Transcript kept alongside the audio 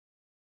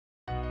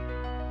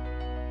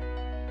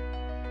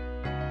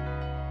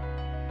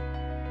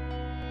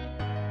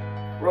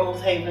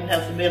Rosehaven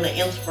has been an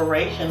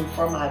inspiration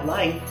for my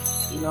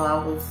life. You know,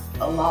 I was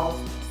a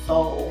lost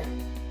soul,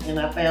 and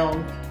I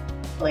found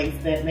a place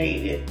that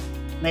made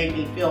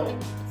me feel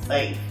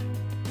safe.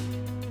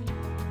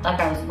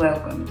 Like I was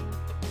welcomed.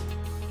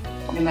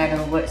 No matter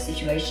what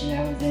situation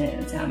I was in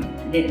at the time,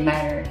 it didn't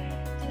matter.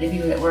 The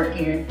people that work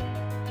here,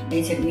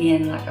 they took me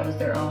in like I was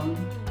their own.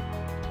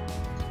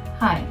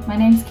 Hi, my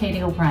name is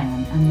Katie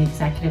O'Brien. I'm the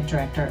Executive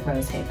Director at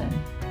Rosehaven.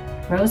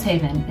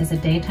 Rosehaven is a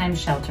daytime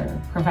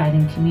shelter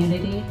providing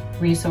community,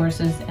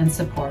 resources, and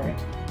support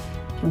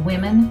to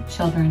women,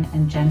 children,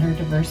 and gender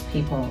diverse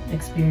people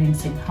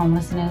experiencing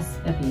homelessness,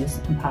 abuse,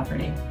 and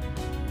poverty.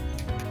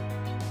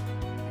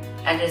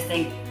 I just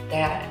think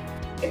that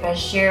if I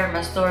share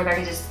my story, if I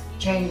could just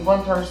change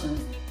one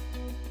person's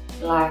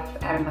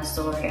life out of my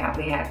story, I'll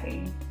be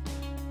happy.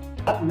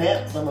 I've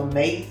met some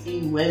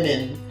amazing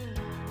women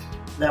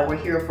that were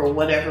here for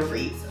whatever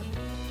reason,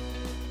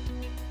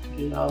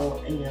 you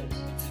know, and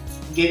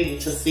getting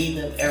to see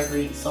them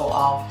every so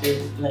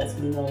often lets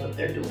me know that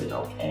they're doing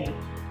okay.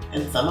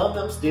 And some of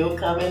them still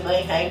come and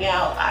they hang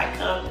out. I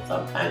come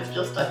sometimes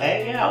just to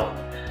hang out.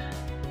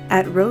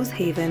 At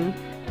Rosehaven,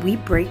 we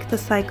break the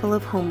cycle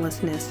of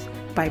homelessness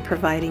by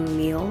providing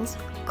meals,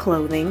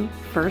 clothing,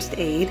 first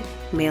aid,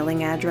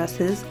 mailing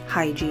addresses,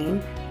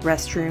 hygiene,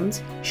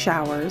 restrooms,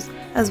 showers,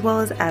 as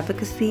well as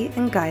advocacy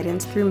and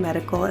guidance through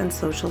medical and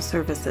social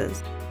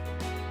services.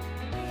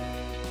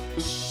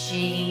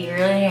 She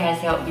really has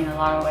helped me in a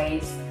lot of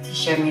ways to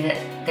show me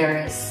that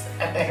there is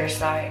a better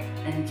side,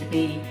 and to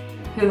be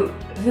who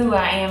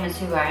I am is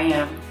who I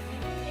am.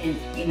 And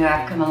you know,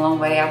 I've come a long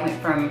way. I went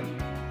from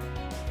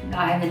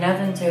not having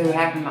nothing to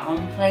having my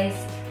own place.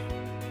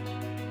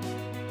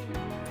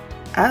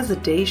 As a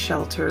day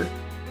shelter,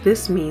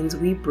 this means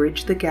we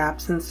bridge the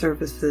gaps in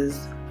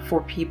services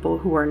for people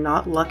who are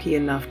not lucky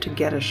enough to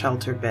get a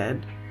shelter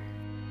bed.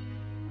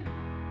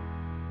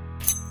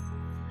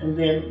 And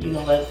then, you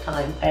know, as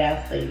time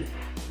passed, they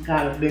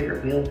got a bigger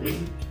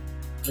building,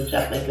 which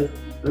I think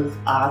is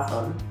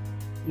awesome.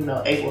 You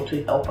know, able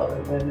to help other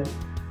women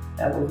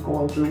that was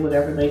going through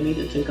whatever they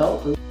needed to go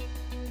through.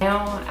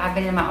 Now, I've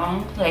been in my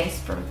own place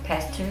for the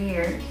past 2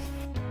 years.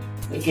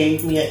 It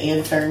gave me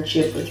an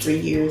internship for 3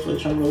 years,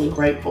 which I'm really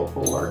grateful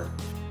for.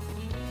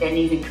 That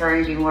needs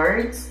encouraging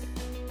words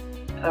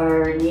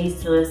or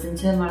needs to listen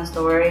to my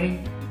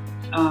story,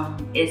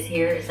 it's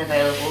here, it's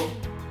available.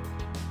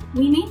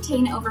 We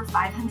maintain over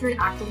 500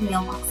 active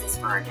mailboxes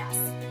for our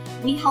guests.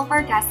 We help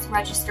our guests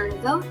register to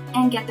vote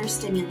and get their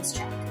stimulus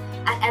check.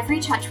 At every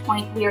touch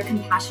point, we are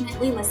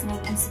compassionately listening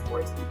and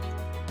supporting.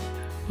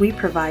 We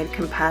provide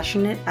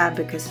compassionate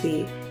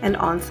advocacy and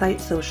on-site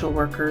social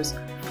workers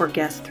for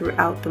guests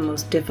throughout the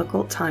most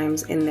difficult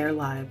times in their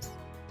lives.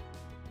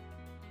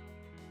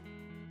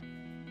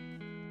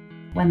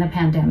 When the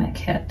pandemic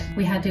hit,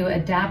 we had to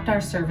adapt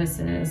our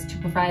services to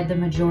provide the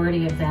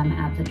majority of them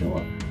at the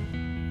door.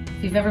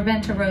 If you've ever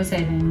been to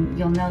Rosehaven,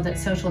 you'll know that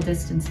social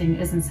distancing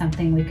isn't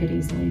something we could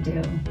easily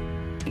do.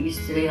 It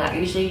used to be like,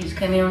 usually you just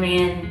come on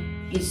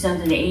in, get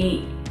something to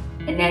eat,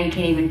 and now you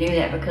can't even do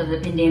that because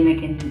of the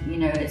pandemic, and you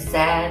know, it's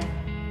sad.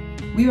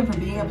 We went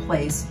from being a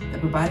place that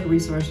provided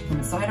resources from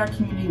inside our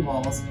community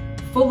walls,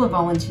 full of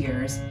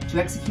volunteers, to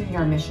executing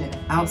our mission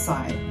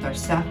outside with our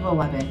staff of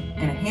 11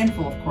 and a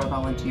handful of core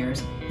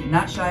volunteers who do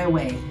not shy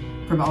away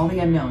from all the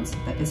unknowns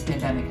that this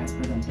pandemic has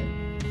presented.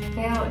 It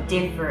felt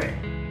different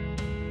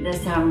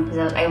this time because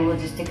I was able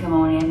just to come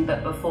on in,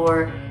 but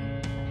before,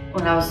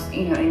 when I was,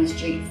 you know, in the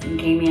streets and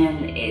came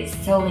in, it's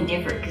totally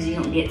different because you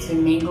don't get to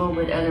mingle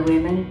with other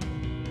women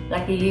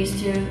like you used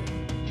to.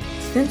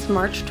 Since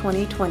March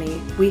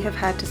 2020, we have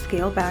had to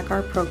scale back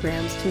our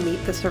programs to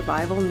meet the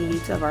survival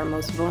needs of our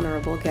most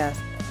vulnerable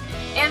guests.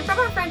 And from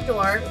our front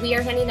door, we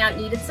are handing out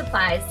needed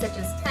supplies such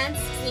as tents,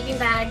 sleeping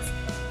bags,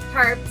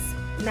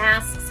 tarps,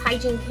 masks,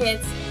 hygiene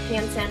kits,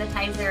 hand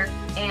sanitizer,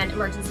 and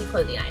emergency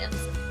clothing items.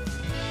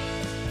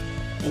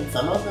 And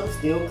some of them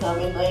still come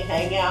and they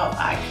hang out.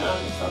 I come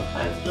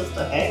sometimes just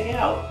to hang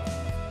out.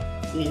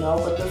 You know,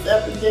 with this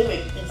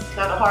epidemic, it's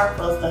kind of hard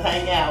for us to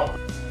hang out.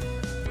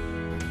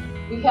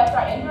 We kept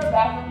our indoor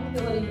bathroom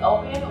facilities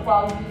open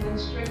while using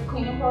strict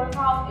cleaning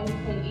protocols in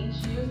between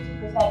each use to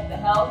protect the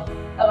health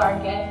of our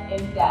guests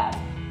and staff.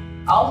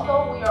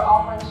 Also, we are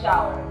offering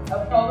showers,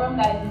 a program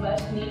that is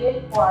much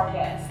needed for our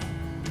guests.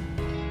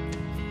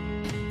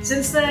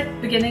 Since the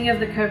beginning of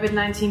the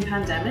COVID-19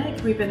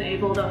 pandemic, we've been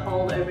able to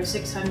hold over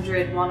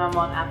 600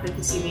 one-on-one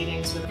advocacy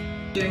meetings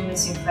during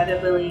this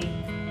incredibly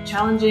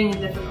challenging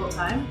and difficult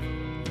time.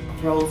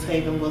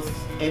 Rosehaven was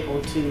able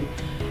to,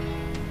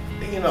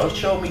 you know,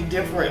 show me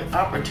different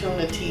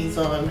opportunities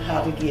on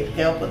how to get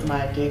help with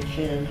my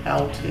addiction,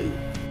 how to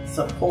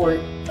support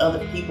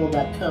other people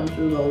that come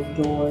through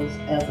those doors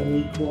as an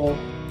equal.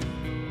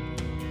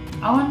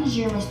 I wanted to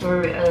share my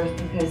story with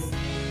others because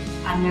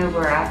I know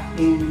where I've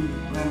been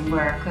and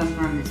where I've come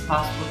from. It's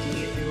possible to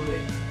get through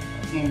it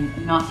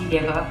and not to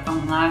give up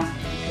on life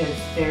because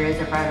there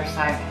is a brighter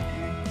side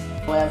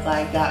out there. As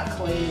I got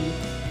clean,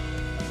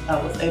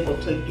 I was able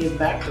to give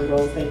back to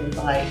Rosehaven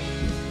by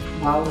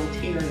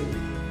volunteering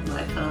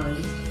my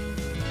time.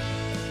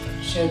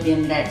 show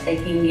them that they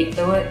can get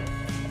through it,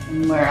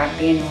 and where I've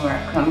been and where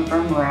I've come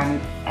from, where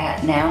I'm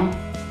at now,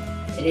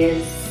 it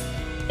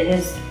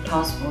is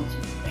possible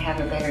to have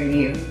a better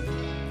you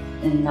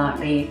and not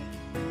be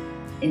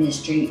in the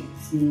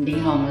streets and be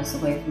homeless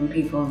away from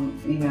people,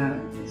 you know.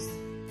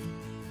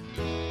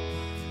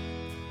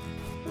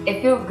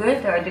 It feels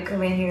good though to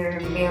come in here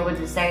and be able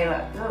to say,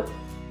 like, look,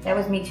 that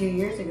was me 2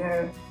 years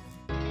ago.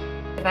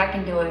 If I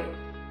can do it,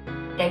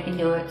 they can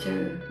do it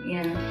too,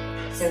 you know.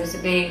 So it's a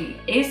big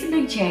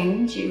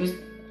change. It was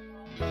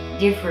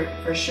different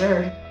for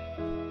sure.